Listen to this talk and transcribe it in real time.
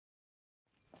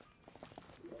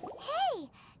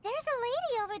There's a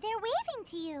lady over there waving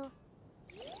to you.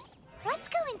 Let's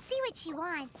go and see what she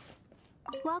wants.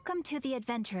 Welcome to the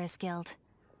Adventurers Guild.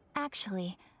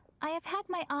 Actually, I have had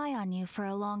my eye on you for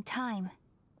a long time.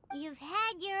 You've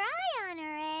had your eye on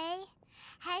her, eh?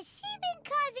 Has she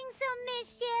been causing some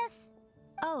mischief?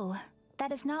 Oh,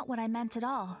 that is not what I meant at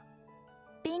all.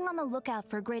 Being on the lookout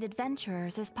for great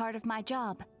adventurers is part of my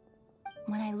job.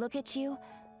 When I look at you,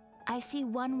 I see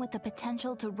one with the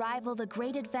potential to rival the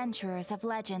great adventurers of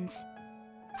legends.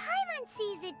 Paimon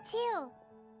sees it too.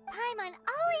 Paimon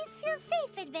always feels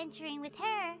safe adventuring with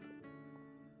her.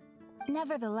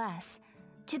 Nevertheless,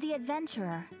 to the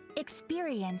adventurer,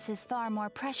 experience is far more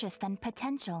precious than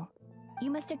potential.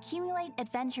 You must accumulate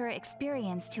adventurer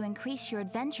experience to increase your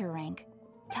adventure rank.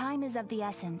 Time is of the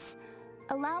essence.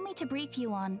 Allow me to brief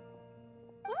you on...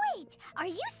 Wait, are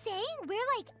you saying we're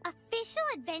like official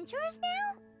adventurers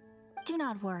now? Do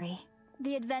not worry.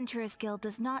 The Adventurers Guild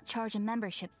does not charge a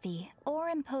membership fee or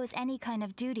impose any kind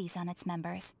of duties on its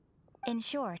members. In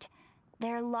short,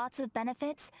 there are lots of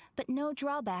benefits, but no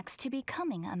drawbacks to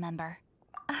becoming a member.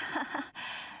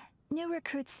 New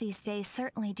recruits these days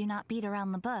certainly do not beat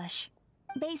around the bush.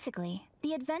 Basically,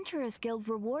 the Adventurers Guild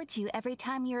rewards you every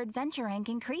time your adventure rank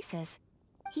increases.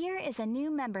 Here is a new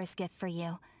member's gift for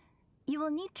you. You will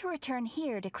need to return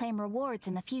here to claim rewards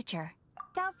in the future.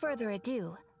 Without further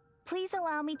ado, please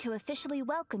allow me to officially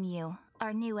welcome you,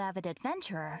 our new avid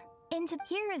adventurer, into...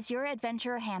 Here is your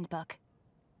adventurer handbook.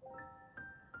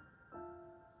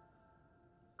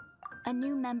 A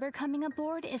new member coming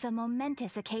aboard is a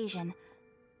momentous occasion.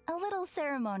 A little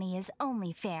ceremony is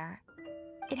only fair.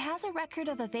 It has a record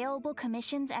of available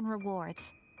commissions and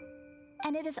rewards.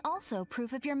 And it is also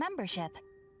proof of your membership.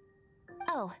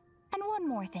 Oh, and one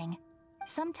more thing.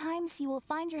 Sometimes you will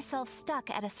find yourself stuck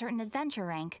at a certain adventure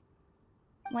rank.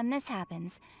 When this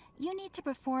happens, you need to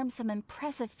perform some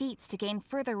impressive feats to gain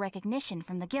further recognition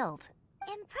from the guild.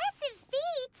 Impressive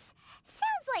feats?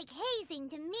 Sounds like hazing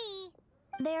to me.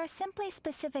 They are simply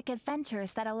specific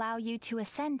adventures that allow you to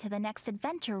ascend to the next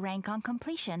adventure rank on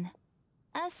completion.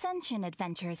 Ascension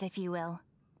adventures, if you will.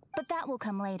 But that will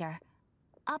come later.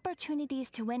 Opportunities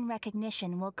to win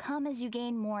recognition will come as you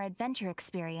gain more adventure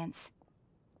experience.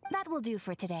 That will do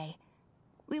for today.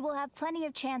 We will have plenty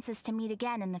of chances to meet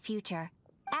again in the future.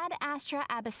 Ad Astra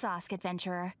Abyssosk,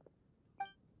 adventurer.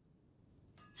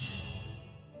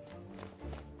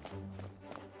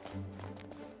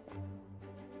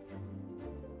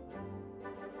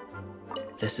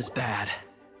 This is bad.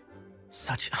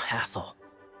 Such a hassle.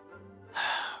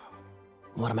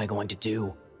 What am I going to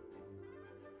do?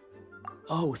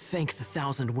 Oh, thank the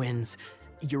thousand winds.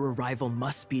 Your arrival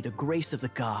must be the grace of the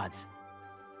gods.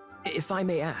 If I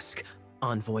may ask,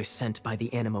 envoy sent by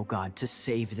the Animo god to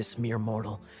save this mere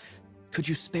mortal, could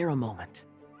you spare a moment?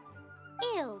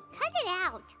 Ew, cut it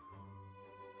out.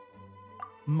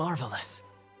 Marvelous.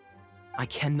 I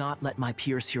cannot let my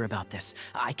peers hear about this.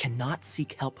 I cannot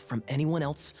seek help from anyone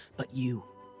else but you.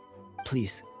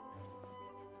 Please,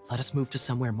 let us move to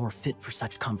somewhere more fit for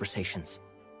such conversations.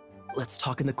 Let's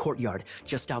talk in the courtyard,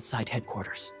 just outside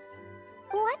headquarters.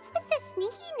 What's with the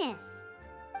sneakiness?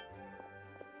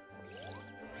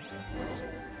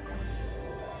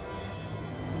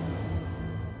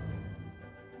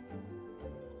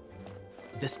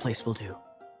 This place will do.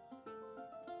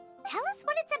 Tell us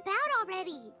what it's about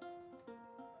already.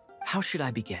 How should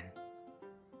I begin?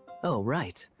 Oh,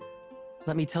 right.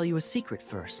 Let me tell you a secret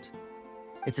first.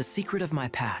 It's a secret of my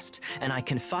past, and I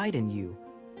confide in you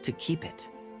to keep it.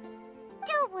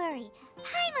 Don't worry,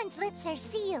 Paimon's lips are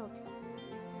sealed.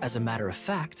 As a matter of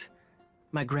fact,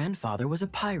 my grandfather was a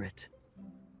pirate.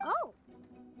 Oh.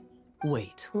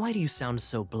 Wait, why do you sound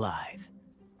so blithe?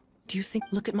 Do you think...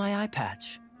 Look at my eye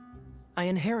patch. I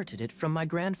inherited it from my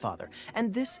grandfather,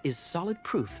 and this is solid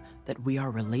proof that we are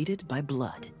related by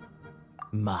blood.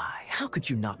 My, how could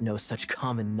you not know such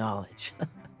common knowledge?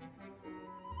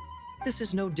 This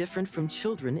is no different from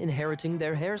children inheriting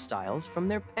their hairstyles from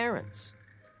their parents.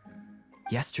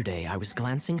 Yesterday, I was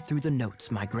glancing through the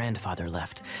notes my grandfather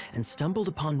left and stumbled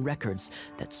upon records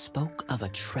that spoke of a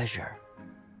treasure.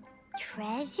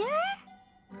 Treasure?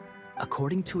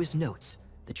 According to his notes,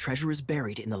 the treasure is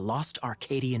buried in the lost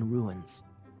Arcadian ruins.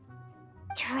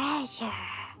 Treasure.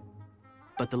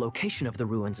 But the location of the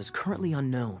ruins is currently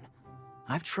unknown.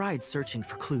 I've tried searching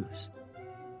for clues.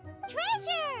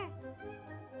 Treasure!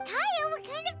 Kyle, what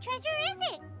kind of treasure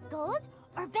is it? Gold?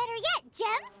 Or better yet,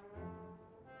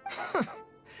 gems?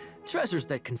 Treasures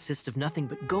that consist of nothing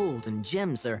but gold and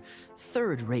gems are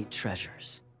third-rate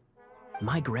treasures.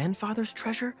 My grandfather's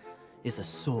treasure is a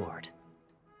sword.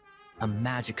 A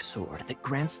magic sword that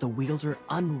grants the wielder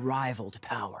unrivaled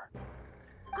power.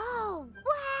 Oh,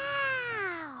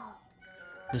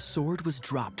 The sword was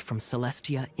dropped from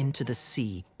Celestia into the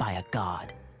sea by a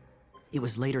god. It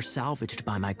was later salvaged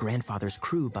by my grandfather's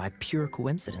crew by pure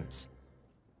coincidence.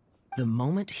 The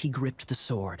moment he gripped the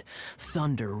sword,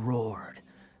 thunder roared,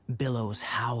 billows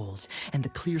howled, and the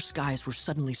clear skies were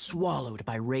suddenly swallowed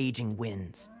by raging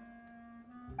winds.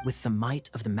 With the might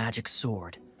of the magic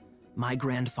sword, my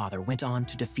grandfather went on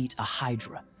to defeat a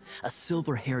hydra, a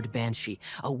silver-haired banshee,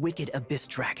 a wicked abyss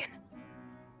dragon.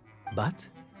 But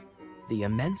the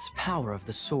immense power of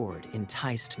the sword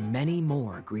enticed many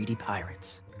more greedy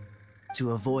pirates.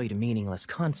 To avoid meaningless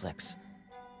conflicts,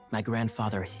 my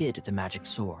grandfather hid the magic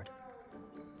sword.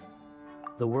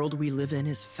 The world we live in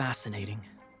is fascinating,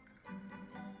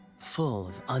 full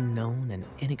of unknown and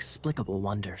inexplicable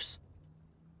wonders.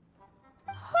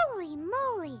 Holy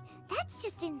moly, that's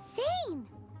just insane!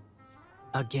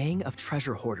 A gang of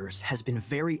treasure hoarders has been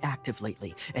very active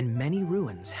lately, and many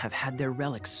ruins have had their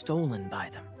relics stolen by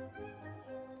them.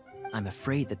 I'm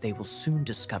afraid that they will soon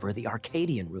discover the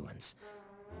Arcadian ruins,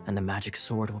 and the magic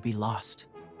sword will be lost.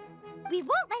 We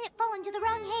won't let it fall into the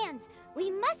wrong hands.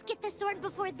 We must get the sword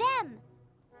before them.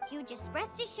 You just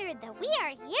rest assured that we are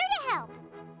here to help.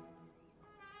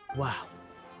 Wow.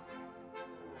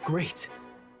 Great.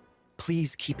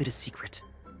 Please keep it a secret.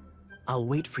 I'll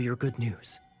wait for your good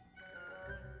news.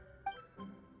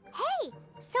 Hey,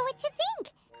 so what you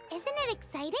think? Isn't it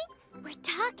exciting? We're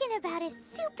talking about a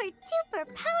super duper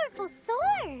powerful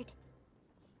sword.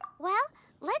 Well,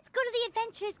 let's go to the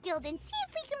Adventurers Guild and see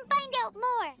if we can find out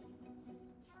more.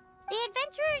 The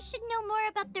adventurers should know more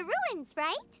about the ruins,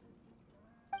 right?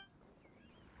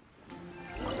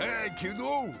 Hey,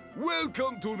 kiddo!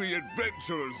 Welcome to the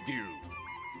Adventurers Guild!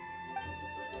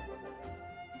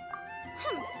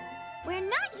 We're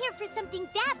not here for something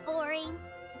that boring.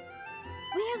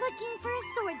 We're looking for a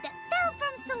sword that fell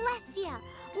from Celestia.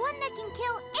 One that can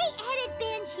kill 8-headed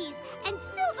banshees and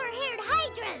silver-haired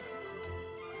hydras.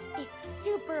 It's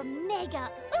super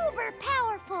mega uber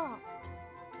powerful.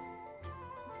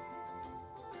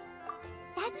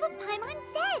 That's what Paimon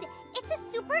said. It's a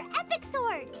super epic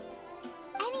sword.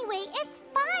 Anyway, it's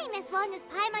fine as long as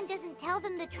Paimon doesn't tell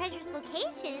them the treasure's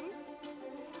location.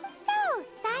 So,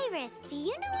 Cyrus, do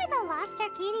you know where the lost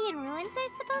Arcadian ruins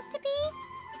are supposed to be?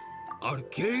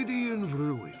 Arcadian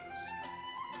ruins?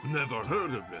 Never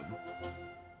heard of them.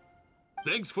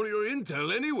 Thanks for your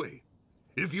intel anyway.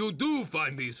 If you do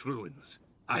find these ruins,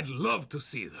 I'd love to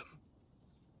see them.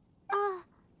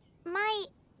 My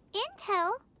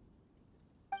intel?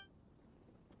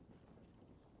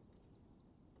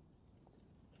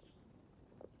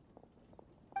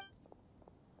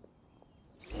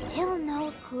 Still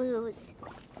no clues.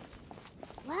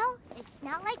 Well, it's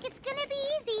not like it's gonna be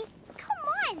easy. Come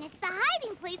on, it's the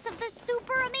hiding place of the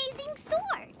super amazing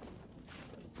sword.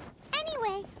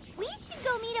 Anyway, we should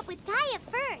go meet up with Gaia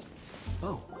first.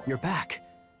 Oh, you're back.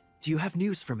 Do you have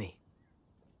news for me?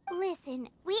 Listen,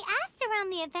 we asked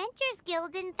around the Adventurers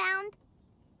Guild and found,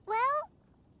 well,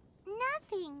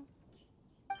 nothing.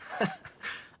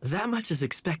 That much is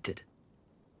expected.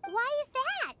 Why is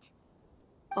that?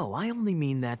 Oh, I only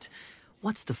mean that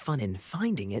what's the fun in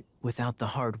finding it without the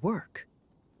hard work?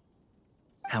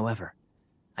 However,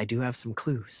 I do have some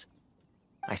clues.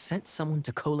 I sent someone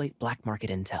to collate black market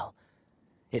intel.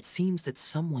 It seems that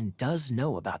someone does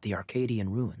know about the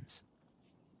Arcadian ruins.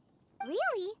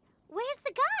 Really? Where's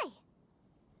the guy?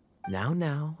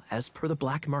 Now, as per the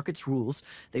black market's rules,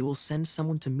 they will send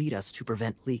someone to meet us to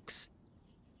prevent leaks.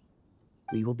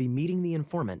 We will be meeting the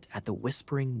informant at the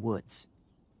Whispering Woods.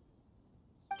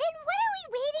 Then what are we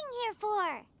waiting here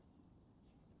for?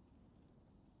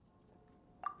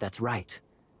 That's right.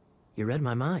 You read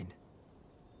my mind.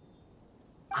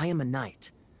 I am a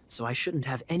knight, so I shouldn't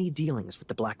have any dealings with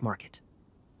the black market.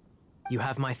 You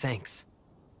have my thanks.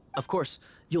 Of course,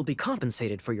 you'll be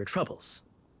compensated for your troubles.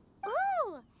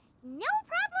 Ooh, no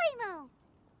problemo.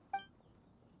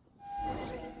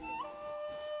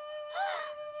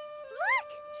 Look!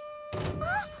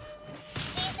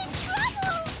 She's in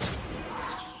trouble!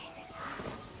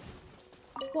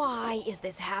 Why is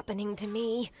this happening to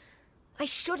me? I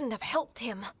shouldn't have helped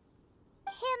him.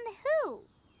 Him who?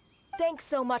 Thanks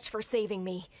so much for saving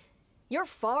me. You're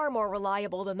far more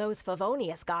reliable than those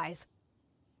Favonius guys.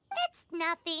 It's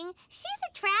nothing. She's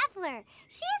a traveler.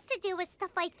 She has to deal with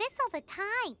stuff like this all the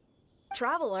time.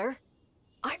 Traveler?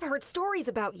 I've heard stories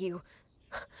about you.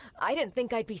 I didn't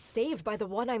think I'd be saved by the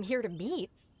one I'm here to meet.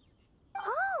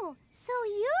 Oh, so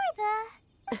you're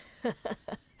the...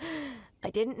 I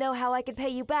didn't know how I could pay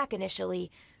you back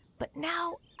initially, but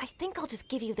now I think I'll just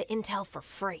give you the intel for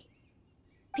free.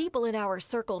 People in our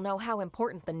circle know how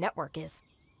important the network is.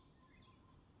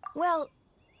 Well,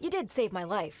 you did save my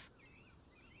life.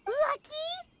 Lucky?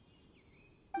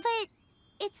 But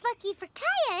it's lucky for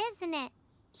Kaya, isn't it?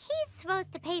 He's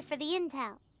supposed to pay for the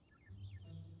intel.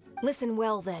 Listen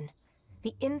well, then.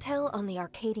 The intel on the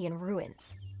Arcadian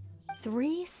ruins.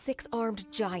 3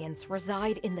 6-armed giants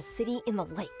reside in the city in the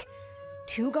lake.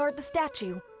 2 guard the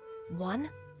statue, 1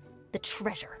 the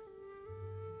treasure.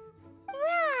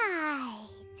 Right.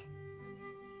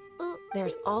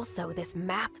 There's also this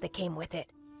map that came with it.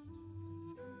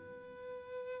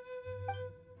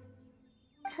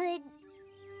 Could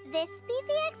this be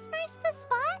the X-First the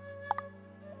spot?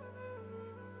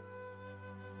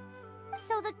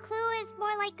 So the clue is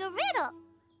more like a riddle.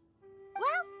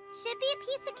 Well, should be a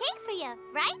piece of cake for you,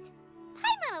 right?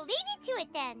 Paimon will leave you to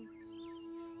it then.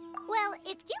 Well,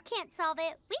 if you can't solve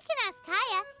it, we can ask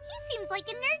Kaya. He seems like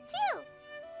a nerd too.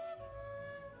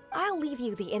 I'll leave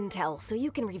you the intel so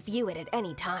you can review it at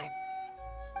any time.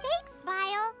 Thanks,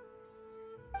 Vile.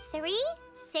 3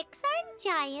 6-armed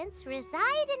giants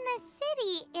reside in the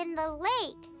city in the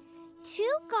lake.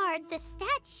 2 guard the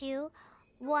statue,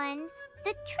 1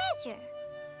 the treasure.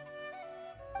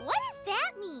 What does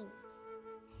that mean?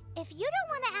 If you don't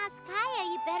want to ask Kaya,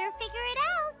 you better figure it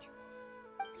out.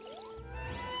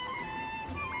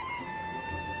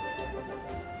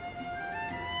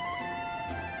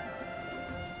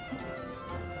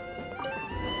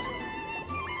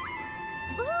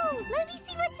 Ooh, let me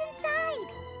see what's inside.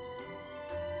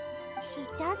 She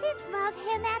doesn't love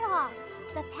him at all.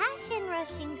 The passion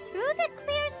rushing through the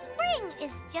clear spring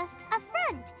is just a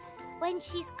front. When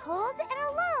she's cold and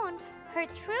alone, her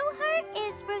true heart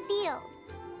is revealed.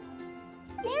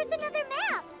 There's another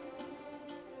map.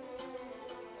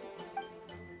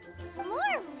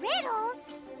 More riddles?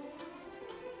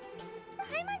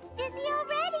 Paimon's dizzy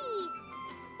already.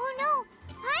 Oh no,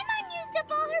 Paimon used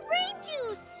up all her brain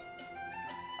juice.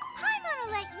 Paimon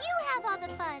will let you have all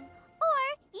the fun, or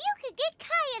you could get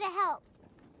Kaya to help.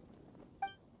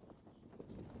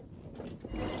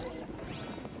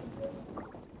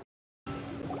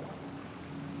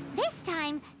 This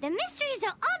time, the mysteries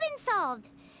have all been solved.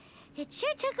 It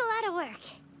sure took a lot of work.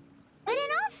 But in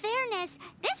all fairness,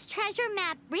 this treasure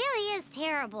map really is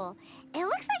terrible. It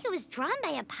looks like it was drawn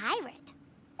by a pirate.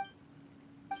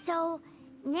 So,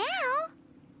 now...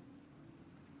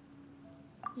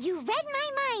 You read my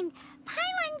mind.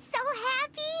 Paimon's so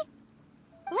happy.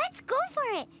 Let's go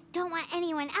for it. Don't want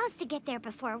anyone else to get there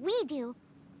before we do.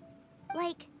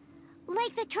 Like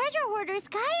the treasure hoarders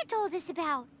Kaya told us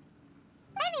about.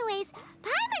 Anyways,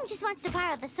 Paimon just wants to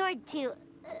borrow the sword to...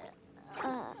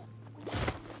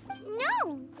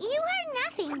 No, you heard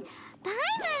nothing.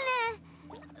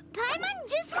 Paimon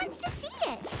just wants to see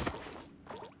it.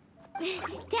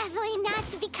 Definitely not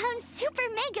to become super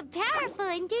mega powerful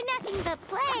and do nothing but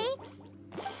play.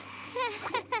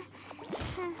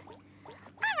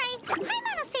 Alright,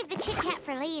 Paimon will save the chit-chat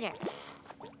for later.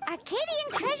 Arcadian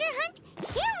treasure hunt,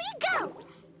 here we go!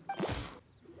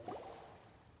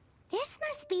 This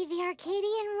must be the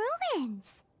Arcadian ruins.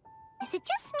 Is it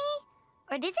just me?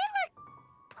 Or does it look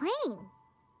plain?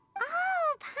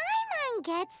 Oh, Paimon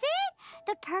gets it!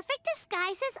 The perfect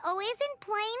disguise is always in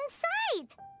plain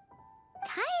sight!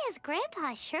 Kaya's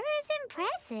grandpa sure is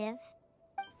impressive.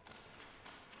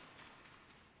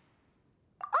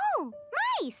 Oh,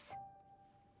 mice!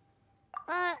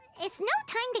 It's no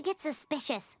time to get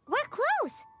suspicious. We're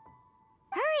close.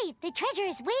 Hurry, the treasure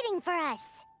is waiting for us.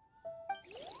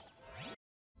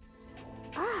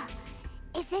 Oh,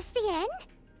 is this the end?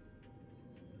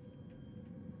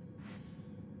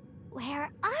 Where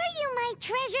are you, my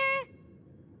treasure?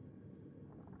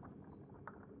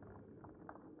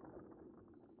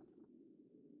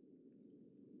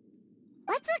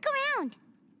 Let's look around.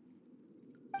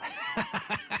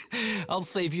 I'll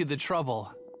save you the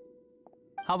trouble.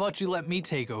 How about you let me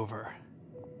take over?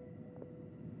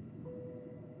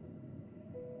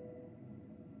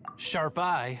 Sharp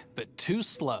eye, but too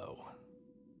slow.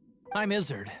 I'm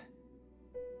Izzard.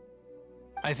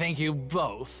 I thank you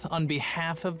both on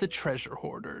behalf of the treasure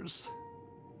hoarders.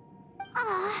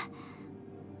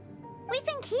 We've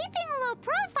been keeping a low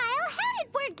profile. How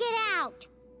did word get out?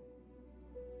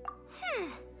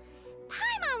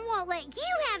 Paimon won't let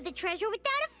you have the treasure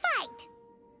without a fight.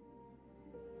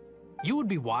 You would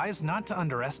be wise not to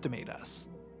underestimate us.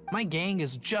 My gang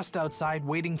is just outside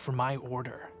waiting for my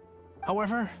order.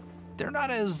 However, they're not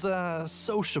as,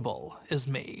 sociable as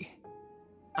me.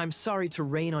 I'm sorry to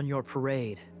rain on your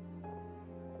parade,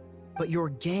 but your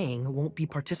gang won't be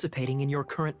participating in your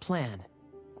current plan.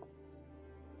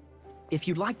 If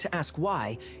you'd like to ask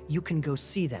why, you can go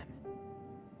see them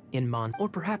in Mon, or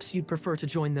perhaps you'd prefer to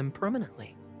join them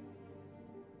permanently.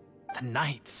 The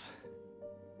Knights.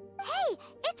 Hey,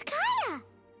 it's Kaya!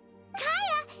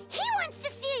 He wants to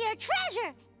steal your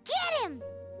treasure! Get him!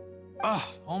 Ugh,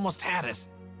 almost had it.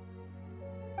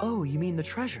 Oh, you mean the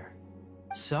treasure?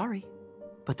 Sorry,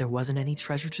 but there wasn't any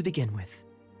treasure to begin with.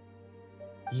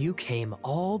 You came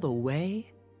all the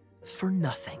way for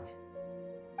nothing.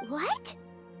 What?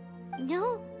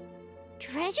 No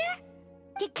treasure?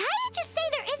 Did Kaya just say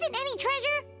there isn't any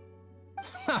treasure?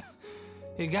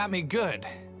 You got me good.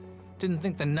 Didn't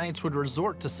think the knights would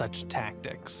resort to such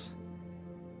tactics.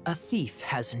 A thief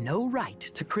has no right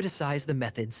to criticize the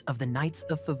methods of the Knights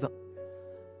of Favonius.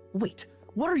 Wait,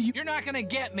 what are you— You're not gonna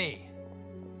get me!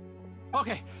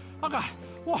 Okay, oh god,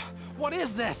 what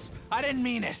is this? I didn't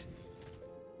mean it.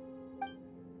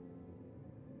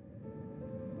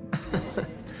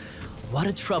 What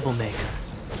a troublemaker.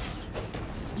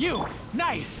 You,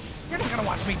 knight! You're not gonna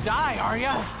watch me die, are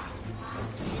ya?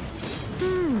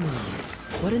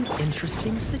 What an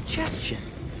interesting suggestion.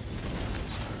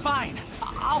 Fine,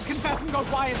 I'll confess and go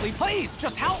quietly. Please,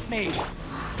 just help me!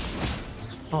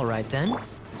 All right then.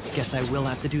 Guess I will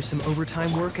have to do some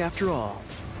overtime work after all.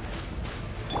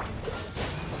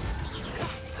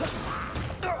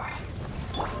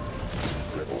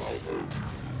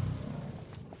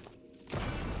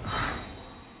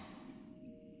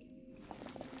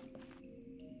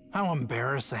 How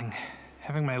embarrassing,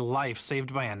 having my life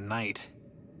saved by a knight.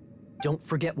 Don't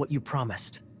forget what you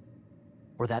promised,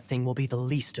 or that thing will be the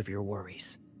least of your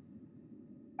worries.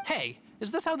 Hey, is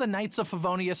this how the Knights of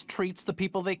Favonius treats the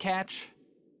people they catch?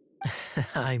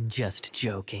 I'm just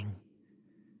joking.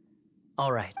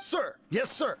 All right. Sir!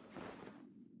 Yes, sir!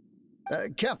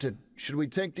 Captain, should we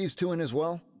take these two in as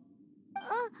well?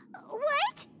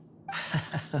 What?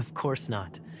 Of course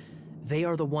not. They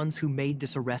are the ones who made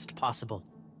this arrest possible.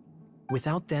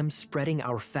 Without them spreading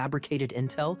our fabricated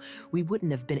intel, we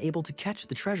wouldn't have been able to catch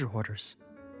the treasure hoarders.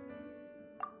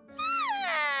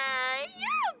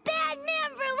 You're a bad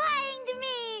man for lying to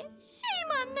me!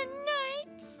 Shame on the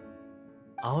knights!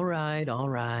 All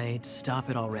right, stop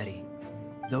it already.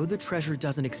 Though the treasure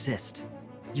doesn't exist,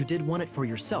 you did want it for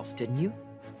yourself, didn't you?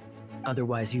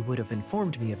 Otherwise you would have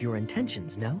informed me of your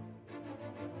intentions, no?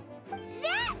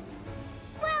 That?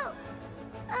 Well,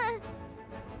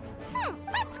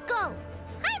 let's go.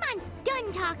 Paimon's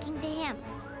done talking to him.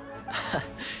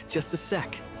 Just a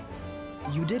sec.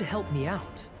 You did help me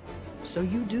out, so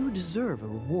you do deserve a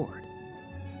reward.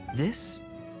 This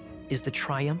is the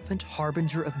triumphant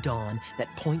harbinger of dawn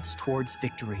that points towards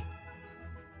victory.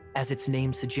 As its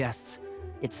name suggests,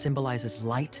 it symbolizes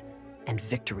light and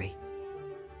victory.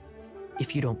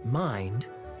 If you don't mind,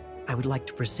 I would like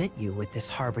to present you with this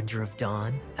harbinger of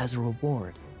dawn as a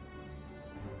reward.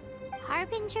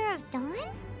 Harbinger of Dawn?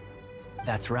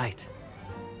 That's right.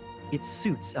 It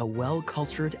suits a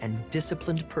well-cultured and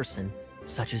disciplined person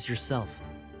such as yourself.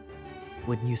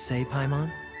 Wouldn't you say,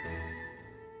 Paimon?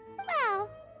 Well,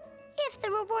 if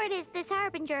the reward is this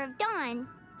Harbinger of Dawn.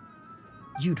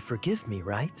 You'd forgive me,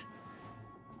 right?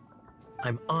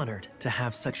 I'm honored to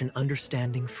have such an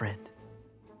understanding friend.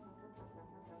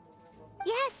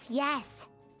 Yes.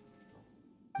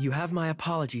 You have my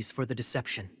apologies for the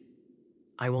deception.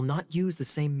 I will not use the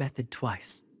same method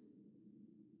twice.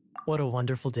 What a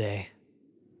wonderful day.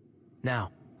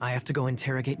 Now, I have to go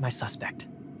interrogate my suspect.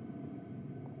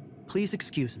 Please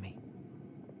excuse me.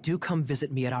 Do come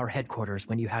visit me at our headquarters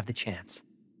when you have the chance.